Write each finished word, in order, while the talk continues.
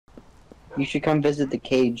You should come visit the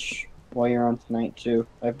cage while you're on tonight too.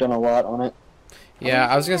 I've done a lot on it. Yeah,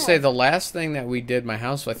 Oh I was gonna say yeah. the last thing that we did, my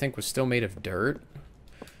house I think was still made of dirt.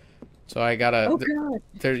 So I gotta, Oh god.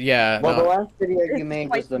 there, yeah, Well, the no, last video you This is made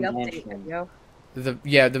was quite the the update mansion.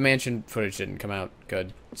 video. the mansion footage didn't come out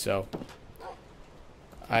good. So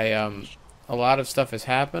a lot of stuff has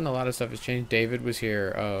happened. A lot of stuff has changed. David was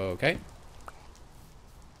here. Okay,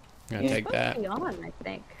 I'm gonna Yeah. take Supposed to that. be on, I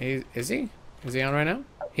think. He is he? Is he on right now?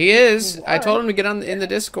 He is. I told was. him to get on in the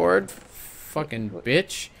Discord. Fucking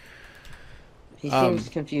bitch. He Um, seems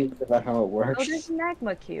confused about how it Oh, works. there's an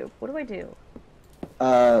magma cube. What do I do?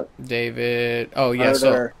 David. Oh yeah. So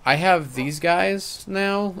Murder. I have these guys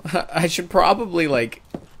now. I should probably like.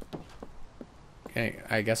 Okay,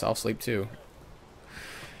 I guess I'll sleep too.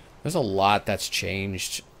 There's a lot that's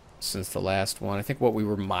changed since the last one. I think what we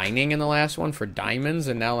were mining in the last one for diamonds,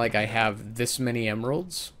 and now like I have this many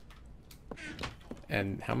emeralds.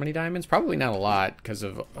 And how many diamonds? Probably not a lot because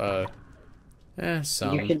of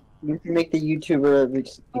some. You can make the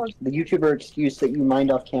YouTuber excuse that you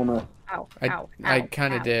mined off camera. Ow, I ow, I ow,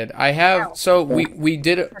 kind of ow. did. I have Ow. so we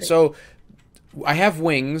did it. So I have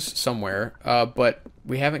wings somewhere, but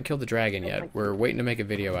we haven't killed the dragon yet. We're waiting to make a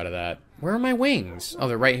video out of that. Where are my wings? Oh,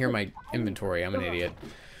 they're right here in my inventory. I'm an idiot.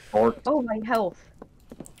 Oh, my health.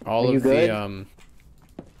 All Are you of good?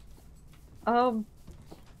 the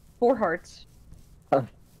 4 hearts.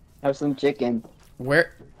 Have some chicken.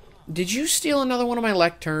 where did you steal another one of my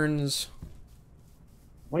lecterns?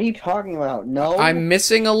 What are you talking about? No. I'm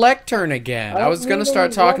missing a lectern again. I was gonna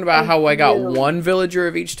start talking about how I got one villager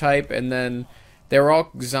of each type, and then they were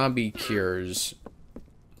all zombie cures.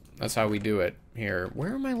 That's how we do it here.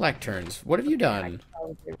 Where are my lecterns? What have you done?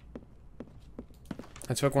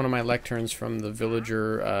 I took one of my lecterns from the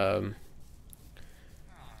villager,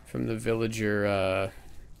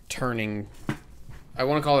 turning. I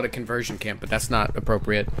want to call it a conversion camp, but that's not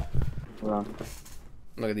appropriate. Wrong.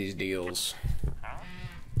 Look at these deals.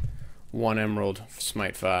 1 emerald,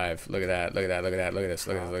 smite 5. Look at that. Look at that. Look at that. Look at this.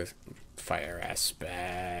 Look at this. Look at this. Fire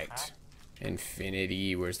aspect.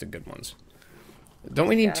 Infinity. Where's the good ones? Don't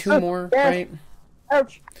we need 2 more, right?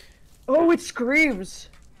 Ouch. Oh, it screams.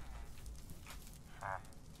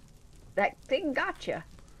 That thing gotcha.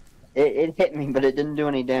 It hit me, but it didn't do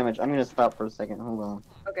any damage. I'm gonna stop for a second. Hold on.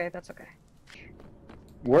 Okay, that's okay.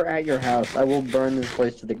 We're at your house. I will burn this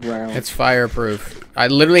place to the ground. It's fireproof. I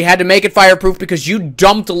literally had to make it fireproof because you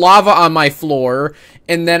dumped lava on my floor,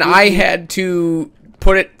 and then I had to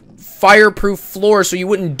put it fireproof floor so you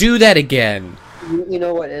wouldn't do that again. You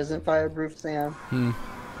know what isn't fireproof, Sam? Hmm.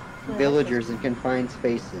 Villagers in confined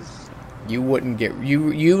spaces. You wouldn't get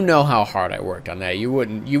you know how hard I worked on that. You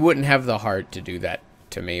wouldn't have the heart to do that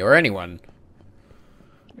to me or anyone.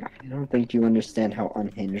 I don't think you understand how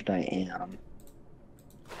unhinged I am.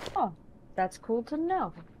 Oh, that's cool to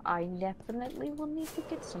know. I definitely will need to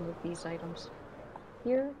get some of these items.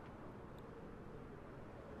 Here,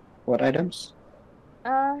 What items?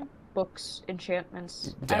 books,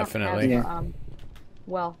 enchantments. Definitely. I don't have,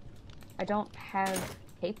 well, I don't have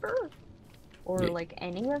paper or Yeah. like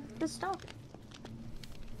any of the stuff.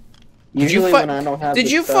 Did you Usually fight? when I don't have Did the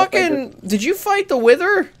you stuff, I fucking? Did you fight the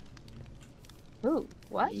Wither? Ooh,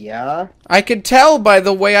 what? Yeah. I could tell by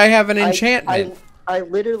the way I have an enchantment. I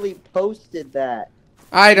literally posted that.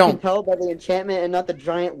 I You can don't. tell by the enchantment and not the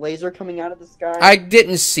giant laser coming out of the sky. I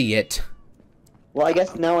didn't see it. Well, I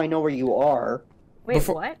guess now I know where you are. Wait,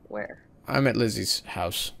 Before- what? Where? I'm at Lizzie's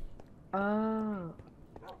house. Oh.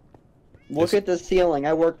 Look at the ceiling.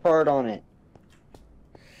 I worked hard on it.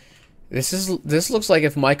 This looks like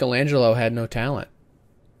if Michelangelo had no talent.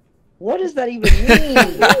 What does that even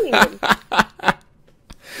mean?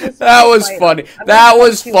 That was funny. That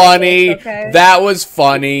was funny. Okay? That was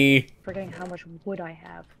funny. Forgetting how much wood I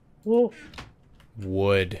have. Whoa.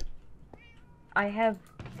 Wood. I have.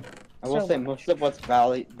 I will So say much. most of what's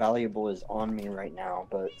valuable is on me right now,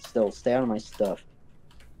 but still, stay out of my stuff.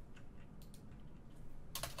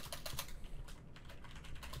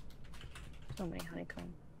 So many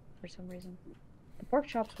honeycomb for some reason. The pork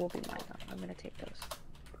chops will be mine though. I'm gonna take those.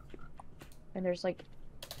 And there's like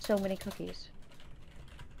so many cookies.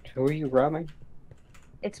 Who are you robbing?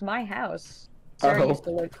 It's my house. Sarah Oh. used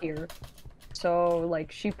to live here. So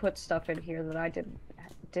like she put stuff in here that I didn't.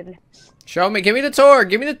 Show me. Give me the tour.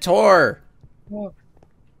 Give me the tour.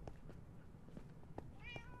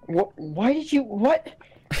 Why did you? What?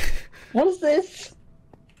 What is this?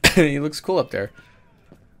 He looks cool up there.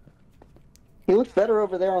 He looks better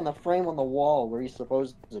over there on the frame on the wall where he's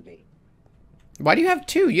supposed to be. Why do you have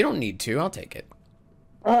 2? You don't need 2. I'll take it.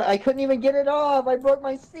 I couldn't even get it off. I broke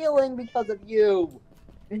my ceiling because of you.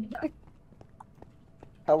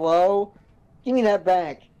 Hello? Give me that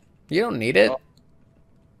back. You don't need it.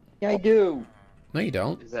 Yeah, I do. No, you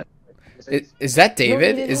don't. Is that Is that You don't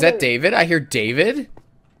David? need it Is that either. David? I hear David.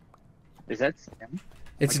 Sam?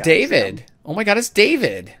 It's God, David. Sam. Oh my god, it's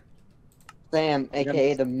David. Sam,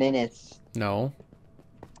 aka the Menace. No.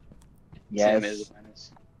 Sam Yes. is a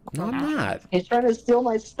menace. No, I'm not. He's trying to steal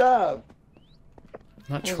my stuff.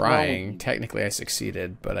 I'm not What's wrong with trying. you? Technically, I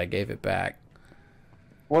succeeded, but I gave it back.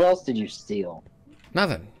 What else did you steal?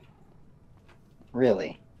 Nothing.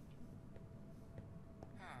 Really?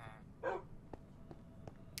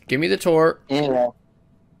 Give me the tour. Anyway,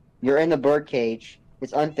 you're in the bird cage.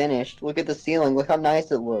 It's unfinished. Look at the ceiling. Look how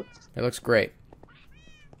nice it looks. It looks great.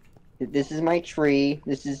 This is my tree.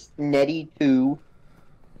 This is Nettie 2.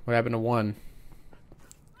 What happened to 1?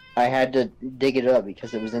 I had to dig it up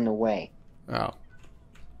because it was in the way. Oh.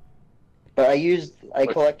 But I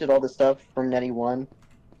collected all the stuff from Nettie 1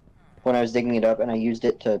 when I was digging it up, and I used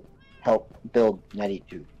it to help build Nettie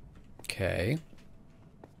 2. Okay.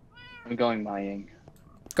 I'm going mining.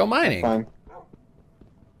 Go mining. Fine.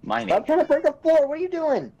 Mining. Stop trying to break the floor. What are you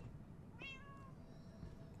doing?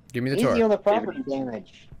 Give me the Easy tour. on the property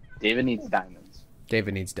damage. David needs diamonds.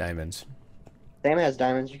 David needs diamonds. Sam has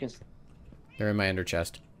diamonds. You can. They're in my ender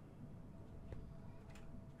chest.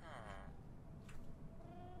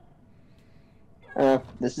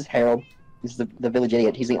 This is Harold. He's the village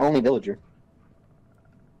idiot. He's the only villager.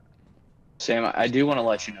 Sam, I do want to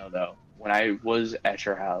let you know, though, when I was at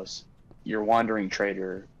your house, your wandering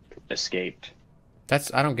trader escaped.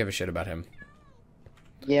 I don't give a shit about him.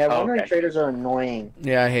 Yeah, Oh, wandering okay. traders are annoying.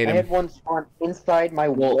 Yeah, I hate I him. had one spawn inside my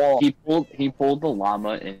Well, wall. he pulled the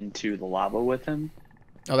llama into the lava with him.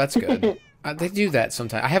 Oh, that's good. They do that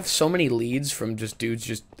sometimes. I have so many leads from just dudes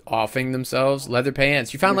just offing themselves. Leather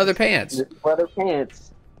pants. You found leather pants. Leather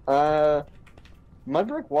pants. Mud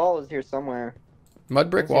brick wall is here somewhere. Mud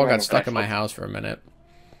brick Let's see wall if I got can stuck in find my house for a minute.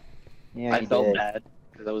 Yeah, I you felt did. bad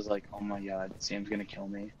because I was like, oh my god, Sam's gonna kill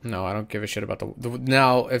me. No, I don't give a shit about the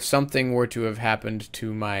now, if something were to have happened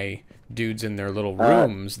to my dudes in their little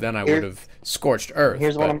rooms, then I would have scorched earth.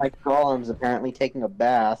 Here's but, one of my golems apparently taking a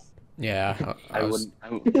bath. Yeah, I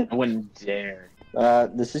wouldn't dare.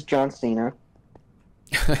 This is John Cena.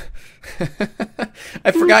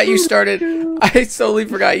 I forgot you started. I totally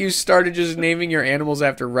forgot you started just naming your animals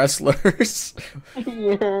after wrestlers.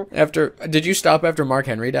 Yeah. Did you stop after Mark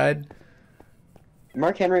Henry died?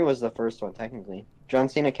 Mark Henry was the first one, technically. John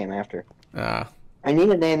Cena came after. Ah, I need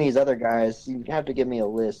to name these other guys. You have to give me a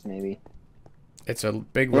list, maybe. it's a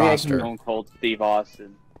big Maybe I can roster. Stone Cold Steve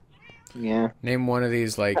Austin. Yeah. Name one of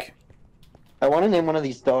these like I want to name one of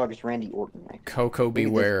these dogs Randy Orton. Coco Look at this.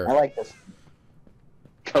 Beware. I like this.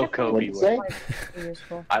 Coco What'd you Beware. say?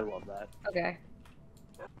 Useful. I love that. Okay.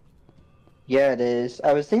 Yeah, it is.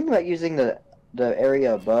 I was thinking about using the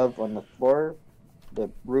area above on the floor, the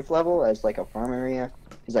roof level, as like a farm area,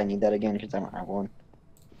 because I need that again because I don't have one.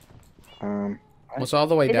 What's all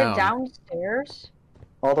the way Is down? it downstairs?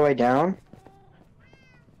 All the way down.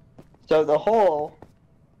 So the hole,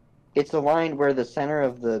 it's aligned where the center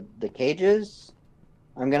of the cage is.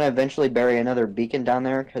 I'm gonna eventually bury another beacon down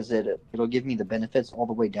there because it'll give me the benefits all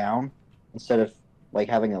the way down instead of like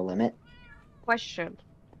having a limit. Question.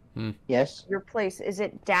 Yes. Your place, is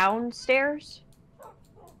it downstairs?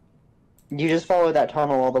 You just follow that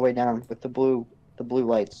tunnel all the way down with the blue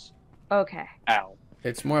lights. Okay. Ow.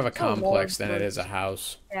 It's more of a Oh, Lord, complex than it please. is a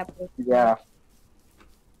house. Yeah. please. Yeah.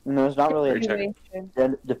 No, it's not really a Situation.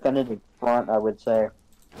 definitive front, I would say.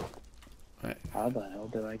 How the hell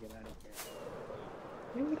did I get out of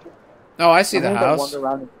here? Oh, I see I'm the gonna go house. wander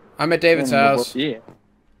around. I'm at David's Yeah, house. Yeah.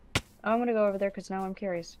 I'm gonna go over there because now I'm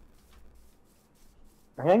curious.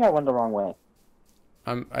 I think I went the wrong way.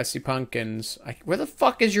 I see pumpkins. Where the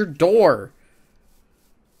fuck is your door?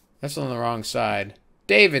 That's on the wrong side.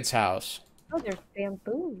 David's house. Oh, there's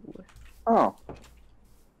bamboo. Oh.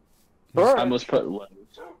 I almost put loads.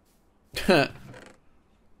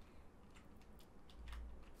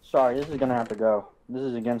 Sorry, this is gonna have to go. This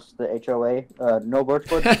is against the HOA. No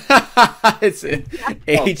birchwood. It's an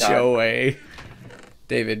Oh, God. HOA.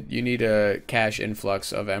 David, you need a cash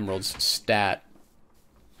influx of emeralds stat.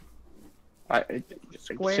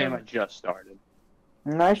 Square. Sam, I just started.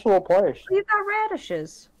 Nice little place. You've got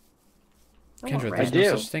radishes. I want Kendra, I there's radishes. no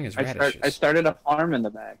do. such thing as I radishes. started a farm in the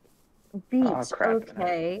back. Beets. Oh, crap.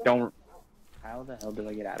 Okay. Don't. How the hell did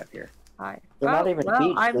I get out of here? Hi. They're not even well,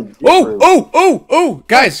 beets. I'm... they're Oh, fruit. oh!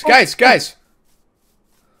 Guys!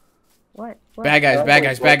 What? Bad guys,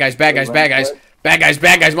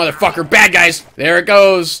 motherfucker, bad guys! There it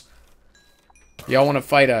goes! Y'all want to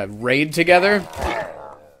fight a raid together?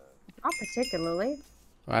 Not particularly.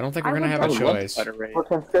 I don't think we're I gonna would have I a would love to choice. fight a raid We're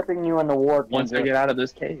conscripting you in the war. once I get out of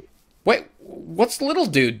this cave. Wait, what's the little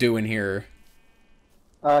dude doing here?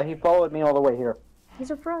 He followed me all the way here. He's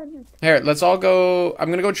a friend. Here, let's all go. I'm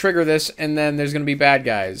gonna go trigger this, and then there's gonna be bad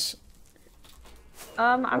guys.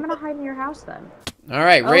 I'm gonna hide in your house then. All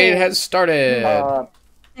right, raid Oh. has started.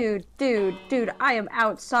 Dude, I am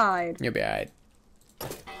outside. You'll be alright.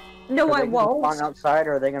 No, Are I they gonna spawn won't. outside,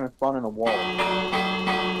 or are they gonna spawn in the wall?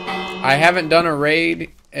 I haven't done a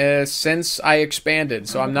raid since I expanded,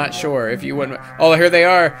 so I'm not sure if you wouldn't. Oh, here they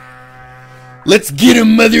are. Let's get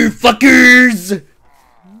 'em, motherfuckers!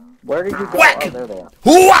 Where did you go? Whack! Oh, there they are.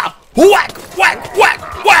 Whack! Whack! Whack!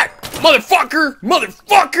 Whack! Whack! Motherfucker!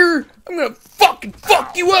 Motherfucker! I'm gonna fucking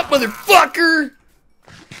fuck you up, motherfucker!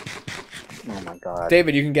 Oh my god.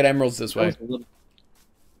 David, you can get emeralds this way.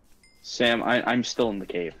 Sam, I'm still in the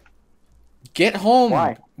cave. Get home.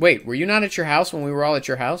 Why? Wait, were you not at your house when we were all at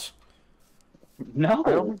your house? No.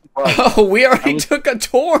 I don't think you was. Oh, we already took a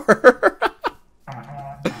tour.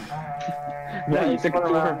 No, you took a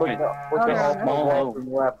tour. Look at small all over. the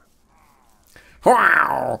left.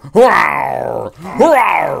 Wow, wow,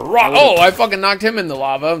 wow. Oh, I fucking knocked him in the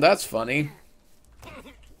lava. That's funny.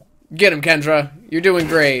 Get him, Kendra. You're doing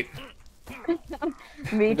great.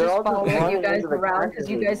 Me They're just all just following you running guys into the around because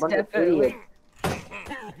you trenches, guys bunch of definitely. idiots.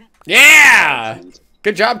 Yeah!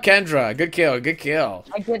 Good job, Kendra. Good kill, good kill.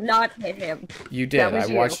 I did not hit him. You did. That was I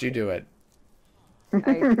you. watched you do it.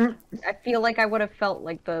 I feel like I would have felt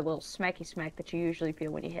like the little smacky smack that you usually feel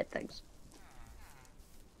when you hit things.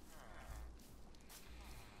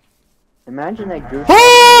 Imagine that goose.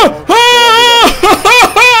 That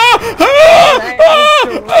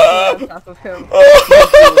is directly on top of him.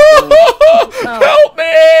 Help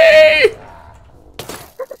me!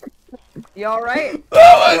 You alright?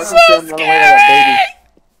 That was so scary!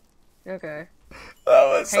 Okay. That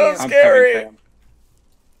was so Hey, I'm scary. coming,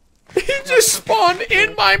 He just spawned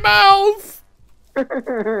in my mouth. That's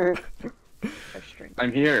strange.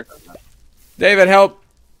 I'm here. David, help!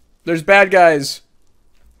 There's bad guys.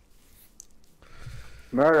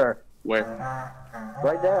 Murder. Where?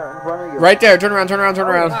 Right there in front of you. Right there. Turn around. Turn around. Turn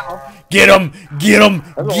Oh, around. wow. Get him! Get him!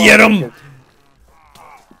 There's a lot Get of him! witches.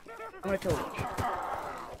 I'm gonna kill you.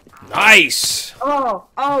 Nice. Oh,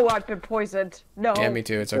 I've been poisoned. No. Yeah, me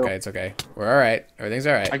too. It's okay. It's okay. We're all right. Everything's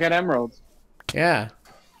all I right. got emeralds. Yeah.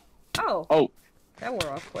 Oh, Oh, that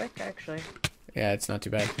wore off quick, actually. Yeah, it's not too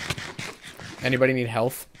bad. Anybody need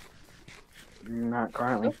health? Not I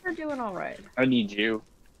currently. think we're doing alright. I need you.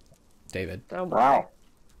 David. Don't Wow. worry.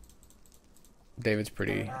 David's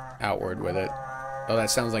pretty outward with it. Oh, that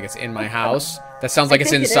sounds like it's in my house. That sounds like it's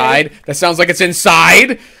think it inside. That sounds like it's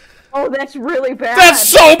inside. Oh, that's really bad. That's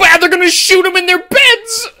so bad. They're gonna shoot them in their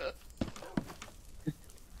beds.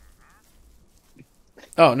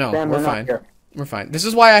 Oh no, Sam, we're they're not fine. here. We're fine. This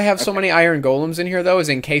is why I have so many iron golems in here, though, is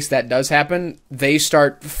in case that does happen, they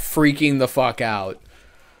start freaking the fuck out.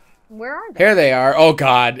 Where are they? Here they are. Oh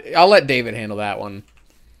god, I'll let David handle that one.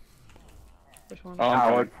 Which one? Oh, I'm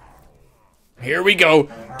coming. Here we go.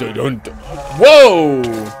 Dun-dun-dun. Whoa!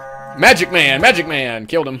 Magic Man,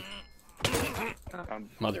 killed him. I'm on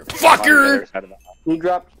the Motherfucker! other side of the house. He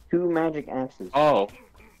dropped 2 magic axes. Oh,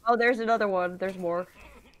 Oh, there's another one. There's more.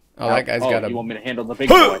 Oh, that guy's got you a... want me to handle the big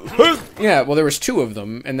boy? Yeah, well, there was 2 of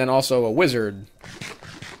them, and then also a wizard.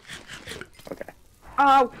 Okay.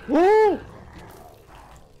 Oh, woo!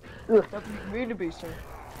 That didn't mean to be, sir.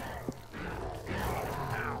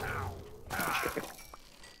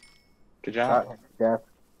 Good Shot job. him to death.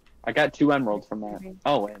 I got 2 emeralds from that.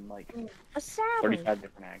 Oh, and like A savage. 35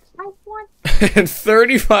 different axes. I want. And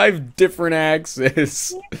 35 different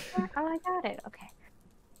axes. Oh, I got it. Okay.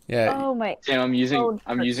 Yeah, Oh my. Sam, I'm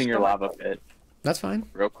Oh, using your lava pit that's fine.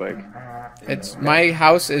 real quick. It's my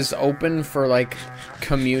house is open for like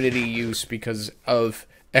community use because of,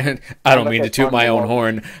 and I don't mean to toot my own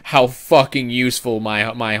horn, how fucking useful my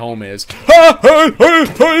home is. Who's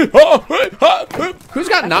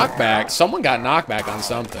got knockback? Someone got knockback on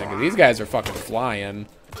something. 'Cause these guys are fucking flying.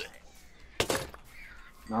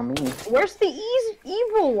 Not me. Where's the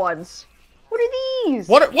evil ones? What are these?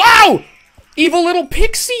 What? Wow! Evil little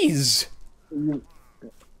pixies. Look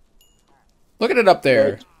at it up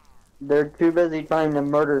there. They're too busy trying to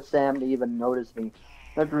murder Sam to even notice me.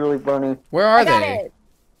 That's really funny. Where are I got they? it.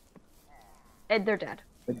 And they're dead.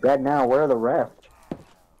 They're dead now. Where are the rest?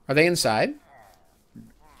 Are they inside?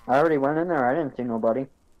 I already went in there. I didn't see nobody.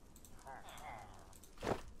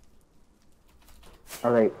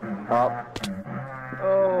 Are they up?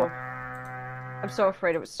 Oh. I'm so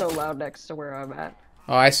afraid it was so loud next to where I'm at.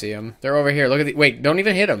 Oh, I see them. They're over here. Look at the. Wait, don't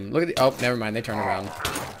even hit them. Look at the. Oh, never mind. They turned around.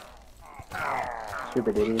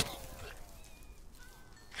 Stupid idiots.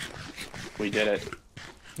 We did it.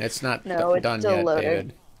 It's not No, it's done still yet, loading.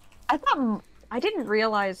 David. I didn't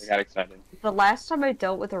realize I got excited. the last time I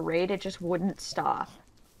dealt with a raid, it just wouldn't stop.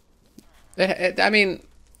 I mean,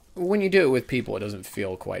 when you do it with people, it doesn't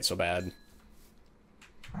feel quite so bad.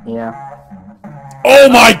 Yeah. Oh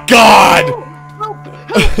my god!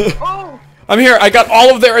 Oh! I'm here. I got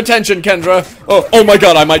all of their attention, Kendra. Oh my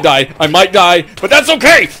god, I might die. I might die, but that's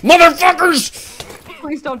okay, motherfuckers!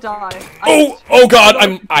 Please don't die. Oh god,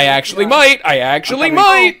 I actually might. I actually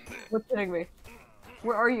might. You're kidding me.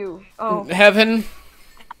 Where are you? Oh. Heaven.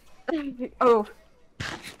 Oh.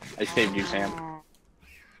 I saved you, Sam.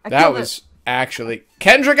 That was actually...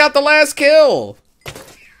 Kendra got the last kill!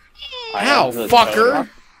 Ow, fucker!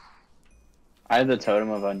 I have the totem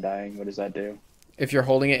of undying. What does that do? If you're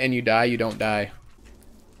holding it and you die, you don't die.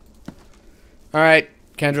 Alright,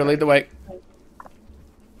 Kendra, lead the way.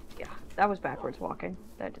 Yeah, that was backwards walking.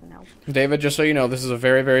 That didn't help. David, just so you know, this is a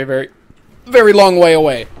very, very, very, very long way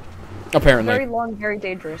away. Apparently. Very long, very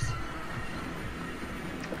dangerous.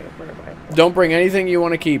 Okay, where am I? Don't bring anything you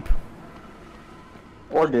want to keep.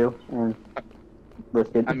 Or do. And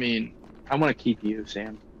risk it. I mean, I want to keep you,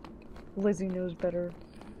 Sam. Lizzie knows better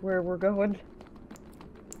where we're going.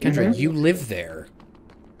 Kendra, you live there.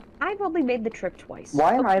 I've only made the trip twice.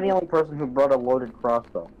 Why am I the only person who brought a loaded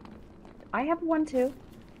crossbow? I have one too.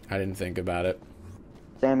 I didn't think about it.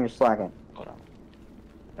 Sam, you're slacking. Hold on.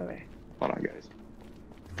 Okay. Hold on, guys.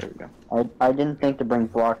 There we go. I didn't think to bring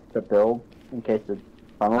blocks to build in case the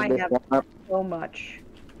funnel I gets have blown up. so much.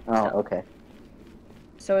 Oh, okay.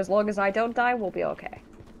 So as long as I don't die, we'll be okay.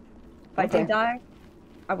 If I Okay. did die,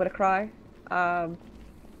 I'm gonna cry. But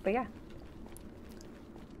yeah.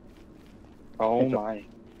 Oh my.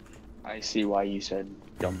 I see why you said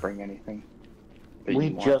don't bring anything. But We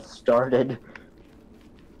you want. just started.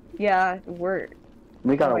 Yeah,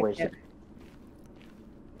 We gotta Oh, I waste can't.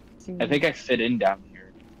 it. I think I fit in down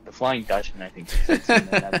here. The Flying Dutchman, I think, fits in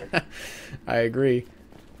the nether. I agree.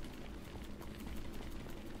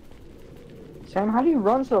 Sam, how do you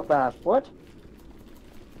run so fast? What?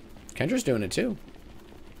 Kendra's doing it too.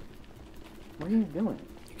 What are you doing?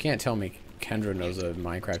 You can't tell me Kendra knows a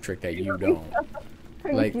Minecraft trick that you don't.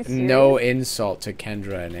 Are Like, you no serious? insult to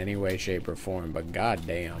Kendra in any way, shape, or form, but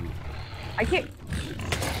goddamn. I can't.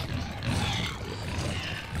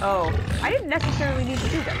 Oh, I didn't necessarily need to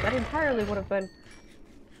do that. That entirely would have been.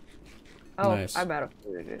 Oh, Nice. I'm out of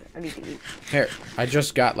food. I need to eat. Here, I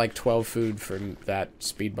just got like 12 food from that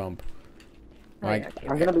speed bump. Oh, Like, yeah,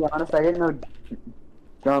 I'm gonna be honest, I didn't know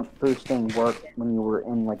jump boosting worked when you were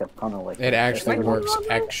in like a tunnel like it that. actually Wait, works hold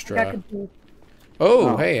on, I extra. could do- Oh,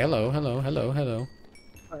 Oh. hey, hello, hello, hello, hello.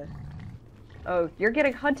 Oh, you're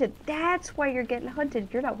getting hunted. That's why you're getting hunted.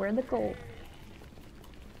 You're not wearing the gold.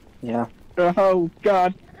 Yeah. Oh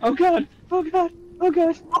god! Oh god! Oh god! Oh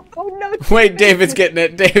god! Oh no! Wait, David's getting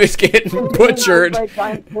it. David's getting butchered. Like,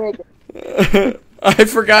 giant pig. I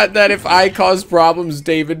forgot that if I cause problems,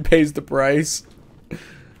 David pays the price.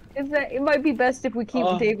 Is that it might be best if we keep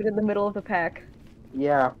Oh. David in the middle of the pack.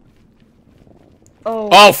 Yeah. Oh,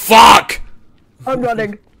 Oh, fuck! I'm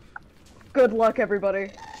running. Good luck,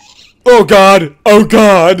 everybody. Oh, God! Oh,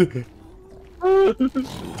 God!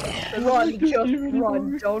 Run, just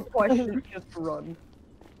run. Don't question, just run.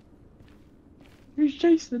 He's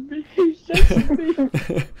chasing me! He's chasing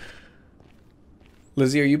me!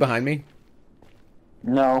 Lizzie, are you behind me?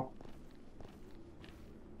 No.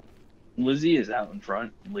 Lizzie is out in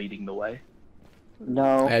front, leading the way.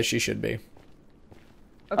 No. As she should be.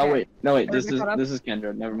 Okay. Oh wait, no wait, Are this we is caught up? this is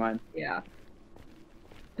Kendra. Never mind. Yeah.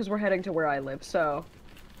 Because we're heading to where I live, so.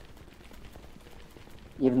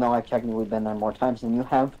 Even though I've technically been there more times than you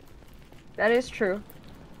have. That is true.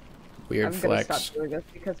 Weird I'm gonna flex. stop doing this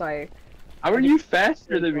because How are you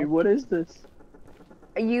faster than me? What is this?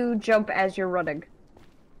 you jump as you're running.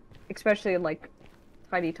 Especially in, like,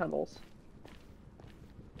 tiny tunnels.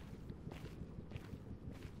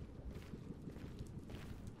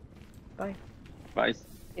 Bye. Bye.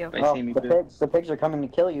 Yeah. Bye, Well, Sammy the Boo. pigs are coming to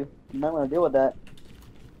kill you. You might want to deal with that.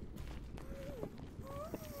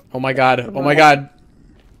 Oh, my God. Oh, my God.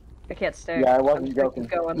 I can't stay. Yeah, I I'm wasn't just gonna joking.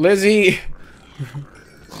 keep going. Lizzie!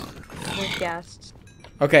 With gas.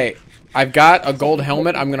 Okay, I've got a gold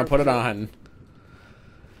helmet. I'm gonna put it on.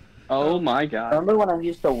 Oh my god. Remember when I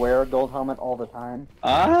used to wear a gold helmet all the time?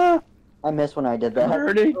 Ah! I miss when I did I'm that.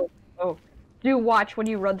 hurting. Do watch when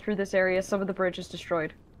you run through this area, some of the bridge is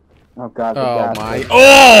destroyed. Oh god. the Oh, gas my. was-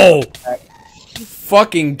 Oh!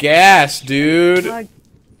 Fucking gas, dude. Did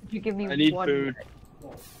you give me I need one food. minute?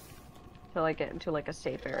 to like get into like a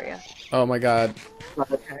safe area. Oh my god.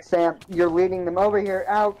 Sam, you're leading them over here.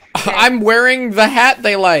 Ouch. I'm wearing the hat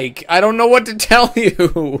they like. I don't know what to tell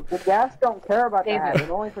you. The gas don't care about David. that. It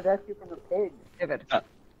only protects you from the pigs. David,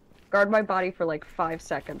 guard my body for like 5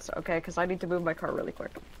 seconds, okay? Because I need to move my car really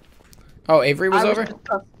quick. Oh, Avery was over?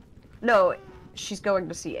 No, she's going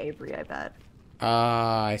to see Avery, I bet.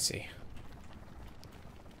 I see.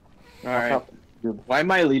 Alright. Why am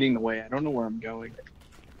I leading the way? I don't know where I'm going.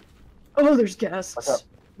 Oh, there's gas. What's up?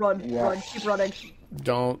 Run, Yeah. run, keep running.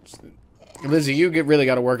 Don't. Lizzie, you really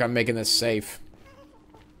got to work on making this safe.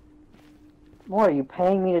 What, are you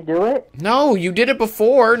paying me to do it? No, you did it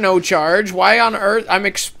before, no charge. Why on earth? I'm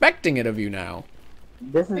expecting it of you now.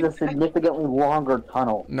 This is a significantly longer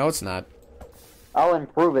tunnel. No, it's not. I'll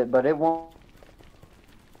improve it, but it won't.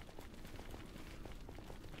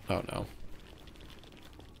 Oh, no.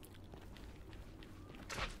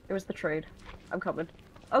 It was the trade. I'm coming.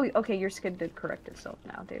 Oh, okay, your skin did correct itself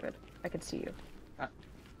now, David. I can see you.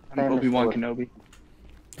 I'm Obi-Wan Kenobi.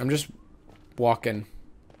 I'm just walking.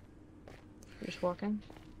 You're just walking?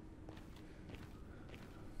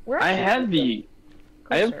 We're I actually have the...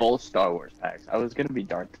 I have closer. both Star Wars packs. I was gonna be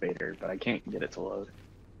Darth Vader, but I can't get it to load.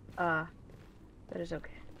 That is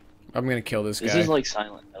okay. I'm gonna kill this This guy. is like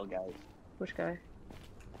Silent Hill, guys. Which guy?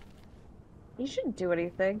 He shouldn't do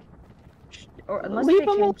anything. Or unless Leave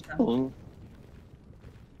they him change them. alone.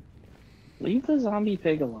 Leave the zombie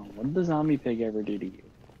pig alone. What did the zombie pig ever do to you?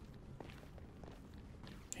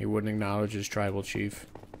 He wouldn't acknowledge his tribal chief.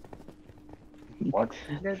 What?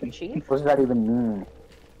 You're the chief? What does that even mean?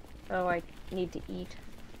 Oh, I need to eat.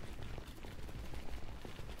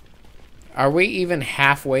 Are we even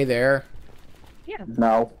halfway there? Yeah.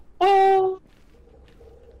 No. Oh!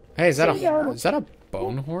 Hey, is that a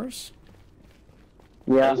bone horse?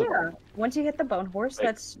 Yeah. Yeah. Once you hit the bone horse, Like,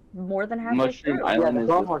 that's more than halfway Mushroom through. Yeah, Island the is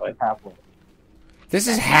bone this horse way. is halfway. This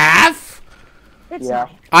is half? It's Yeah.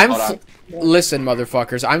 not. I'm. Hold Listen,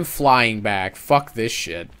 motherfuckers, I'm flying back. Fuck this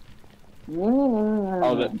shit.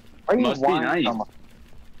 Oh, that Are you must be lying? nice.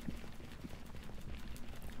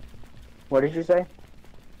 What did you say?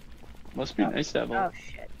 must be nice to have Oh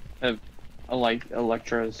shit.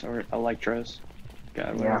 Electros or Electros. God,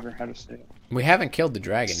 Yeah. whatever, how to say it. We haven't killed the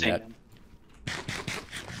dragon yet. Sam.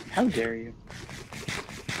 How dare you?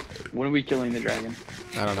 When are we killing the dragon?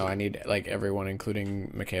 I don't know. I need like everyone,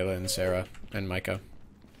 including Michaela and Sarah and Micah.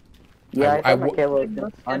 Yeah, I I thought Michaela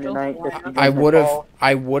was on tonight.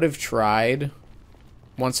 I would have tried.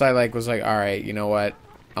 Once I was like, all right, you know what?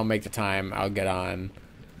 I'll make the time. I'll get on.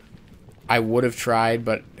 I would have tried,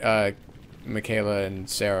 but Michaela and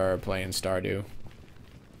Sarah are playing Stardew.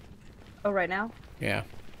 Oh, right now? Yeah.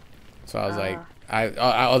 So I was like,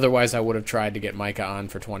 otherwise I would have tried to get Micah on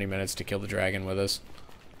for 20 minutes to kill the dragon with us.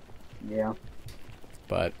 Yeah.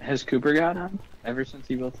 But Has Cooper got on ever since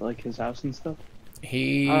he built like his house and stuff?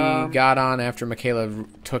 he got on after Michaela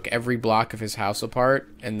took every block of his house apart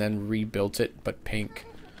and then rebuilt it, but pink.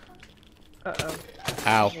 Uh-oh.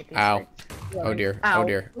 Ow, Making ow. sense. Oh dear, Ow. oh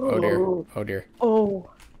dear, oh dear, oh dear. Oh.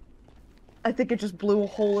 I think it just blew a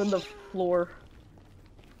hole in the floor.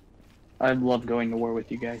 I love going to war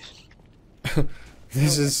with you guys.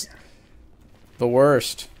 This is the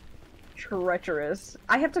worst. Treacherous.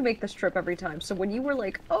 I have to make this trip every time, so when you were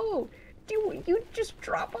like, oh, do you just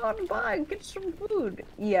drop on by and get some food?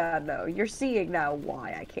 Yeah, no, you're seeing now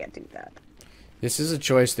why I can't do that. This is a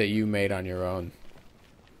choice that you made on your own.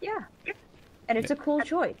 Yeah. And it's a cool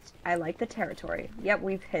choice. I like the territory. Yep,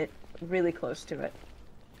 we've hit really close to it.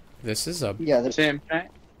 This is a... Yeah. Sam,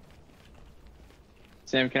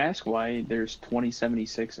 can I ask why there's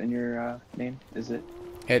 2076 in your name? Is it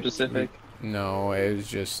specific? No, it was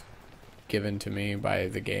just given to me by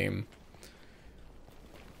the game.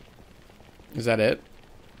 Is that it?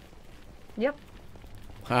 Yep.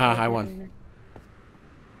 Haha, I won.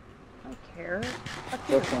 I don't care. Fuck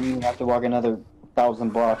you. This one you have to walk another 1,000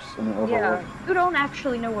 blocks in the Yeah, overworld. you don't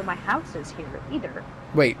actually know where my house is here either.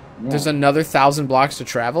 Wait, Yeah. there's another 1,000 blocks to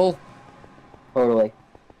travel? Totally.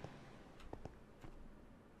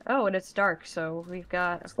 Oh, and it's dark, so we've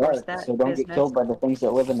got, of course, Right, that so don't business. get killed by the things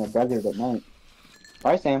that live in the desert at night.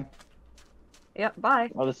 Bye, Sam. Yep, bye.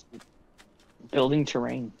 Oh, this building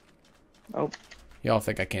terrain. Oh, Y'all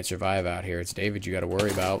think I can't survive out here. It's David you gotta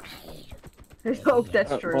worry about. I hope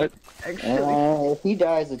that's true, what? actually. If he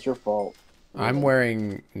dies, it's your fault. I'm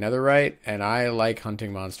wearing netherite, and I like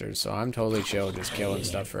hunting monsters, so I'm totally chill just killing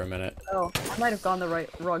stuff for a minute. Oh, I might have gone the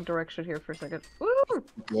wrong direction here for a second. Woo!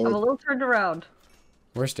 Yeah. I'm a little turned around.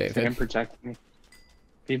 Where's Sam, David? protect me.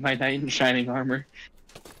 Be my knight in shining armor.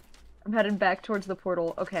 I'm headed back towards the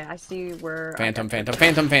portal. Okay, I see where... Phantom, phantom,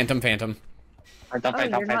 phantom, phantom, phantom. Oh,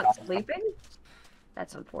 you're not sleeping?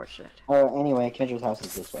 That's unfortunate. Anyway, Kendra's house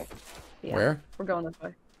is this way. Yeah, Where? we're going this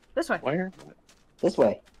way. This way. Where? This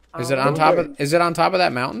way. Is it on top of? Is it on top of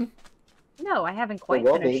that mountain? No, I haven't quite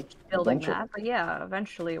will finished be, building eventually. that, but yeah,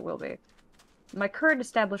 eventually it will be. My current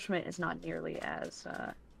establishment is not nearly as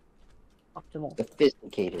optimal.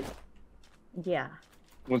 Sophisticated. Yeah.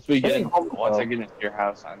 Once I get Oh. into your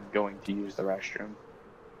house, I'm going to use the restroom.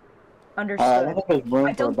 I Understood. think there's room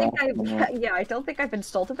I for a don't think bathroom in there. yeah, I don't think I've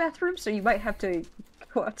installed a bathroom, so you might have to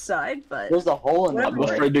go outside, but There's a hole in I'm the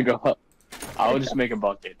afraid to go up. I'll just make a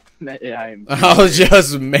bucket. I'm I'll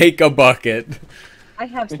just make a bucket. I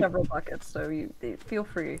have several buckets, so feel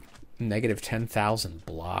free. Negative 10,000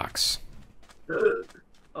 blocks.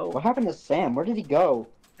 Oh, What happened to Sam? Where did he go?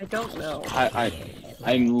 I don't know.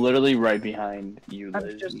 I'm literally right behind you, I'm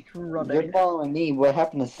Liz. just You're running. following me. What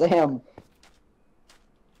happened to Sam?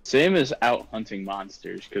 Sam is out hunting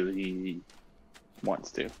monsters because he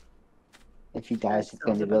wants to. If he dies, That it's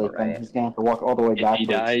gonna be sounds really about fun. right. He's gonna have to walk all the way If back. he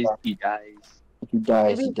dies, he dies. If he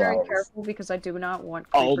dies, Be he very dies. careful because I do not want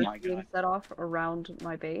Oh creepers my being God. set off around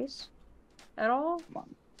my base at all. Come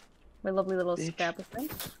on. My lovely little Bitch.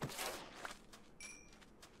 establishment.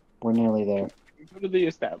 We're nearly there. Go to the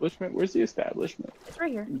establishment. Where's the establishment? It's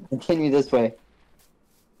right here. Continue this way.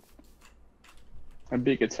 I'm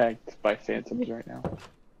being attacked by phantoms right now.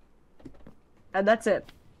 And that's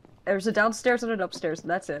it. There's a downstairs and an upstairs, and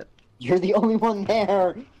that's it. You're the only one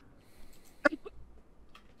there.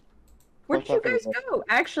 Where'd you guys go?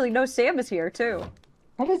 Actually, no, Sam is here too.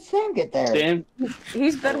 How did Sam get there? Sam,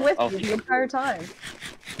 He's been with Oh, me the entire time.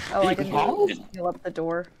 Oh, I didn't How? seal up the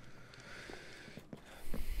door.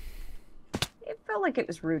 It felt like it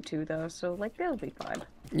was rude too, though. So like, they'll be fine.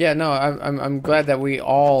 Yeah, no, I'm glad that we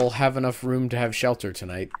all have enough room to have shelter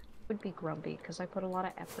tonight. Would be grumpy because I put a lot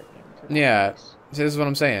of effort into that Yeah, place. so this is what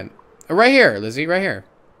I'm saying. Right here, Lizzie, right here.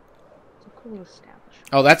 It's a cool establishment.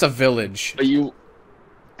 Oh, that's a village. but you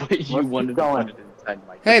Let's wanted keep to going. put it inside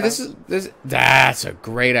my Hey, house. that's a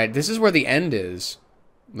great idea. This is where the end is,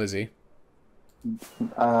 Lizzie.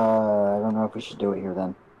 I don't know if we should do it here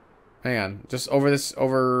then. Hang on, just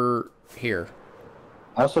over here.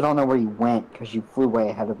 I also don't know where you went because you flew way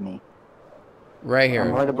ahead of me. Right I'm here.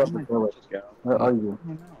 right above the village. Just go. Where are you? I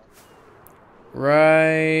don't know.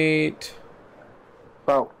 Right.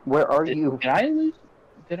 Bro, where are you? Did I lose?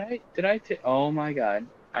 Did I take? Oh my God,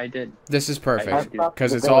 I did. This is I perfect. stopped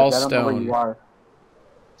Because the it's village. all I don't know where you stone. are.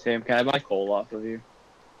 Sam, can I buy coal off of you?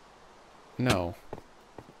 No.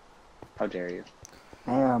 How dare you?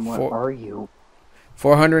 Sam, where For- are you?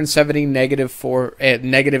 470 negative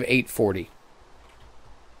 840.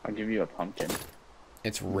 I'll give you a pumpkin.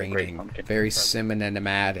 It's Great raining. pumpkin. Very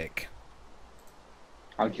cinematic.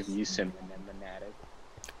 I'll give you cinnamon and bananas.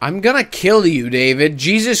 I'm gonna kill you, David.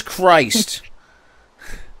 Jesus Christ.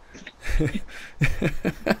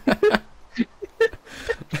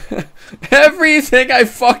 Everything I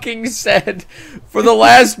fucking said for the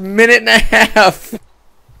last minute and a half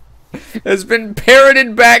has been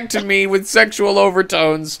parroted back to me with sexual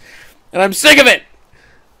overtones, and I'm sick of it.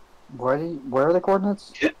 Where are the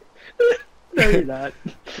coordinates? No, you're not.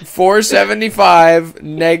 475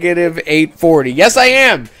 negative 840. Yes, I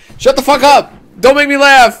am. Shut the fuck up. Don't make me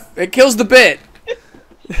laugh. It kills the bit.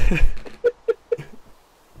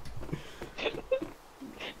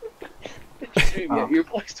 Your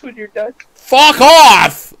voice when you're done. Fuck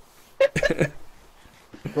off.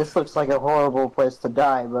 This looks like a horrible place to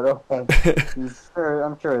die, but okay.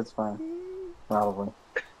 I'm sure it's fine. Probably.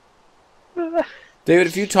 David,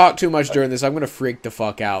 if you talk too much during this, I'm gonna freak the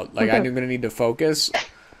fuck out. Like, I'm gonna need to focus.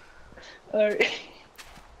 Alright.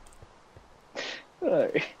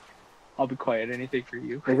 Alright. I'll be quiet. Anything for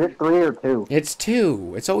you. Is it 3 or 2? It's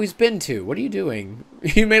 2. It's always been 2. What are you doing?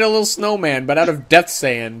 You made a little snowman, but out of death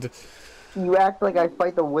sand. You act like I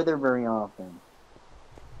fight the Wither very often.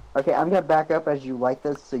 Okay, I'm gonna back up as you like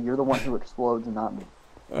this, so you're the one who explodes and not me.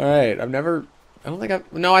 Alright, I don't think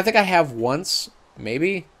I've... No, I think I have once.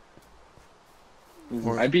 Maybe?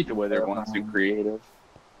 I beat the Wither once in creative.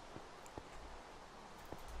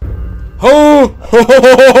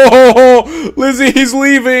 Oh! Lizzie, he's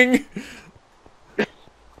leaving!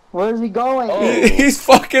 Where is he going? Oh. He's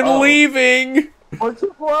fucking Oh. leaving! We're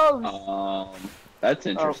too close! That's Oh,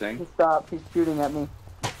 interesting. he stopped. He's shooting at me.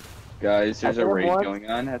 Guys, there's I a think raid what? going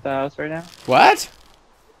on at the house right now. What?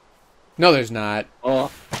 No, there's not.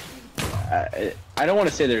 Well, I don't want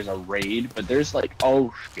to say there's a raid, but there's like,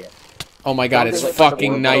 oh shit. Oh my god, Don't it's do it.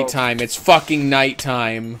 fucking nighttime. It's fucking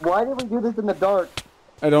nighttime. Why did we do this in the dark?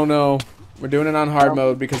 I don't know. We're doing it on hard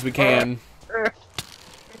mode because we can.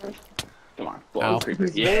 Come on, blow Ow. creeper.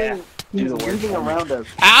 He's Yeah. very- Do He's the work. moving around us.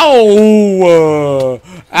 Ow!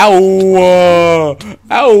 Ow!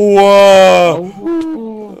 Ow!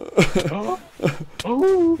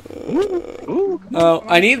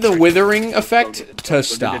 I need the withering effect to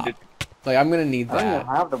stop. Like, I'm gonna need I don't that.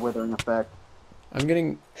 even have the withering effect. I'm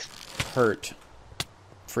getting hurt.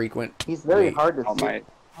 Frequent. He's very Wait. hard to Oh see. my.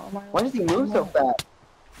 Why does he move so fast?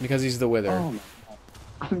 Because he's the wither. Oh my.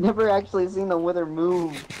 I've never actually seen the wither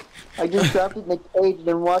move. I just trapped it in a cage and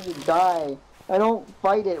then watched it die. I don't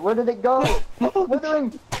fight it. Where did it go?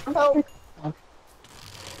 Withering! Help!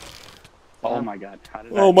 Oh my god. How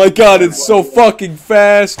did Oh my god, it's so fucking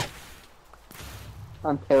fast!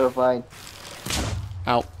 I'm terrified.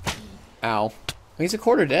 Ow. Ow. He's a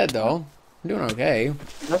quarter dead, though. I'm doing okay.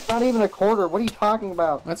 That's not even a quarter. What are you talking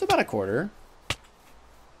about? That's about a quarter.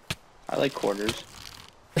 I like quarters.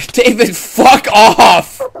 David, fuck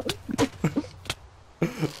off!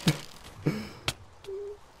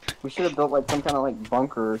 We should have built like some kind of like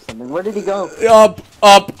bunker or something. Where did he go? Up,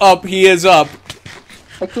 up, up, he is up.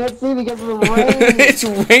 I can't see because of the rain. It's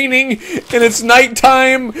raining, and it's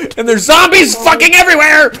nighttime, and there's zombies fucking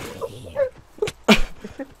everywhere!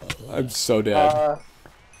 I'm so dead.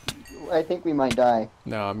 I think we might die.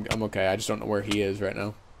 No, I'm okay. I just don't know where he is right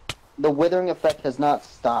now. The withering effect has not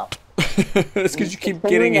stopped. It's because you He's keep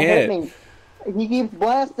continuing getting to hit hit. me. He keeps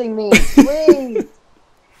blasting me. Please.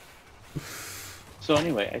 So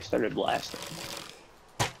anyway, I started blasting.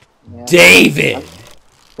 Yeah. David! I'm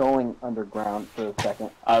going underground for a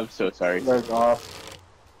second. I'm so sorry. There's off.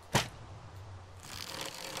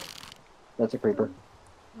 That's a creeper.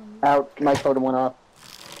 Out. My totem went off.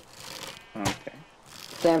 Okay.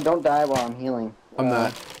 Sam, don't die while I'm healing. I'm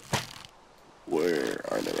not. Where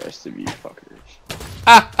are the rest of you fuckers?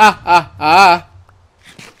 Ah, ah, ah, ah!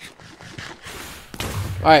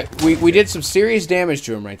 Alright, we did some serious damage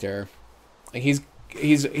to him right there. Like, he's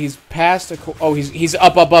past a... Oh, he's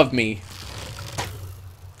up above me.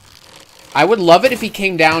 I would love it if he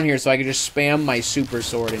came down here so I could just spam my super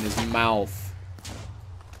sword in his mouth.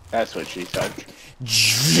 That's what she said.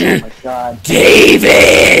 Oh my god.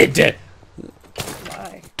 David!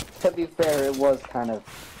 Why? To be fair, it was kind of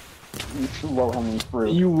low-hanging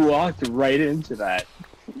fruit. You walked right into that.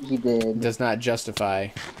 He did. Does not justify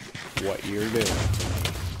what you're doing.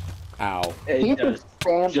 Ow. He It does. just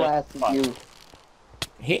sandblasted you.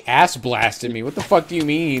 He ass blasted me. What the fuck do you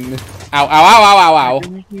mean? Ow, ow, ow, ow, ow, ow.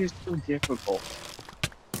 You're making it so difficult.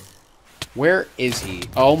 Where is he?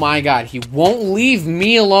 Oh my god, he won't leave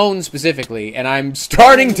me alone specifically, and I'm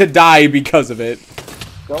starting to die because of it.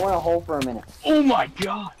 Go in a hole for a minute. Oh my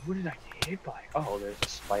god! What did I get hit by? Oh, there's a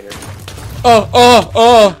spider.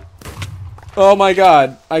 Oh my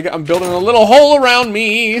god. I'm building a little hole around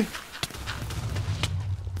me.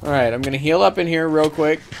 Alright, I'm gonna heal up in here real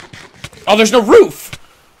quick. Oh, there's no roof!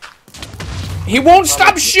 He won't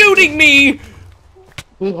stop shooting me!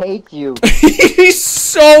 He hates you. He's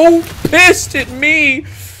so pissed at me!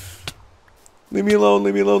 Leave me alone,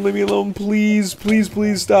 leave me alone, leave me alone. Please, please,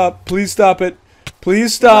 please stop. Please stop it.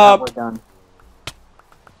 Please stop. We're done.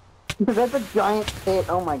 That's a giant hit.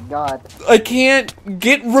 Oh my god. I can't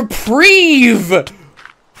get reprieve!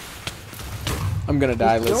 I'm gonna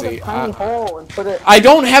die, Build Lizzie. a tiny hole and put it I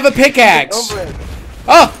don't have a pickaxe! over it.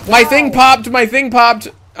 Oh! My thing popped! My thing popped!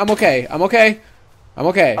 I'm okay. I'm okay. I'm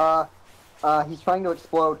okay. He's trying to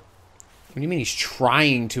explode. What do you mean he's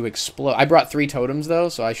trying to explode? I brought 3 totems, though,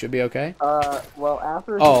 so I should be okay. Well,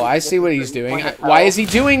 after... Oh, I see what he's doing. Why is he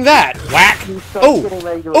doing that? Whack! He starts Oh! getting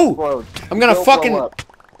ready to Oh! explode. I'm gonna He'll fucking... blow up.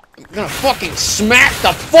 I'm gonna fucking smack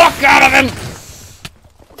the fuck out of him!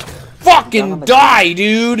 Fucking die,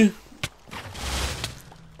 dude!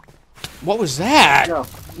 What was that? No,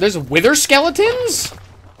 There's wither skeletons?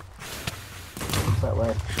 it's that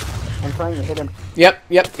way. I'm trying to hit him. Yep,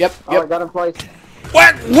 yep, yep, Oh, I yep. got him twice.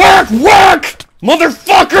 Work, work, work!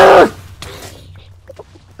 Motherfucker!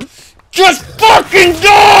 Just fucking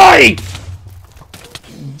die!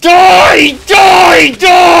 Die! Die!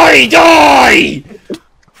 Die! Die!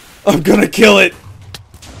 I'm gonna kill it.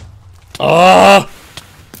 I'm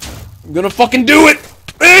gonna fucking do it!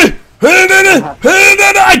 I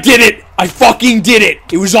did it! I fucking did it!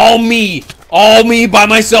 It was all me! All me by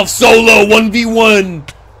myself, solo, 1v1!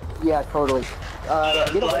 Yeah, totally.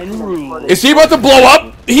 Get away from him before they- Is he about to blow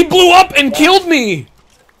up? He blew up and killed me!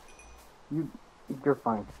 You're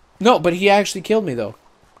fine. No, but he actually killed me, though.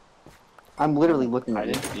 I'm literally looking I at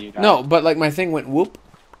you. didn't see you die. No, but like my thing went whoop.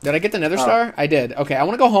 Did I get the nether star? I did. Okay, I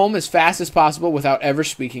want to go home as fast as possible without ever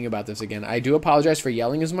speaking about this again. I do apologize for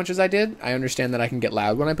yelling as much as I did. I understand that I can get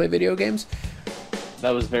loud when I play video games. That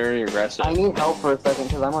was very aggressive. I need help for a second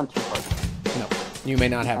because I'm on 2 parts. No, you may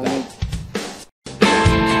not have I that. need